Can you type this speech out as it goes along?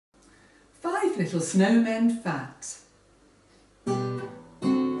5 little snowmen fat. 5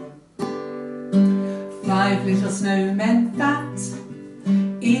 little snowmen fat,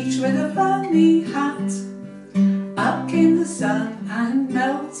 each with a funny hat. Up came the sun and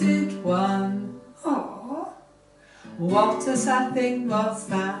melted one. Aww, what a sad thing was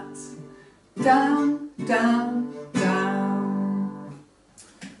that. Down, down, down.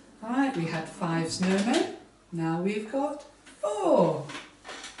 Alright, we had 5 snowmen. Now we've got 4.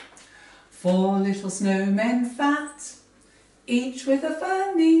 4 little snowmen fat, each with a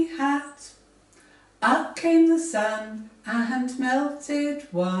funny hat. Up came the sun and melted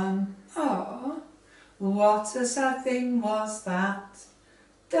one. Ah, what a sad thing was that.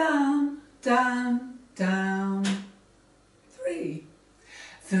 Down, down, down. 3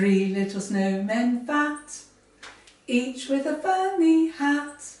 little snowmen fat, each with a funny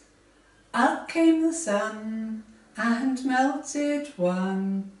hat. Up came the sun and melted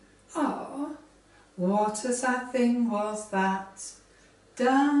one. Ah, what a sad thing was that.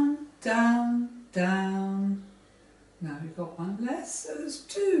 Down, down, down. Now we've got one less, so there's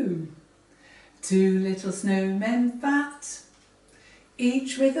 2. 2 little snowmen fat,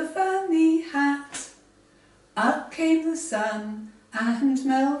 each with a funny hat. Up came the sun and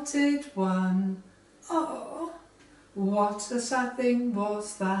melted one. Oh, what a sad thing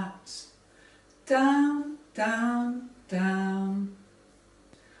was that. Down, down, down.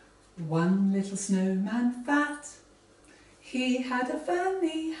 1 little snowman fat, he had a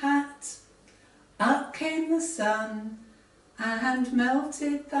funny hat. Up came the sun and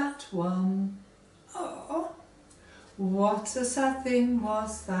melted that one. Oh, what a sad thing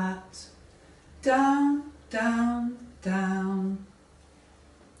was that. Down, down, down.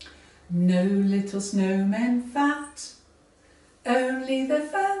 No little snowmen fat, only the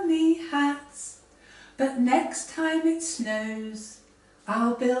funny hats. But next time it snows,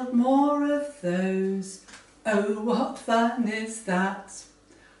 I'll build more of those. Oh, what fun is that?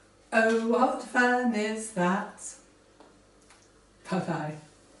 Oh, what fun is that? Bye-bye.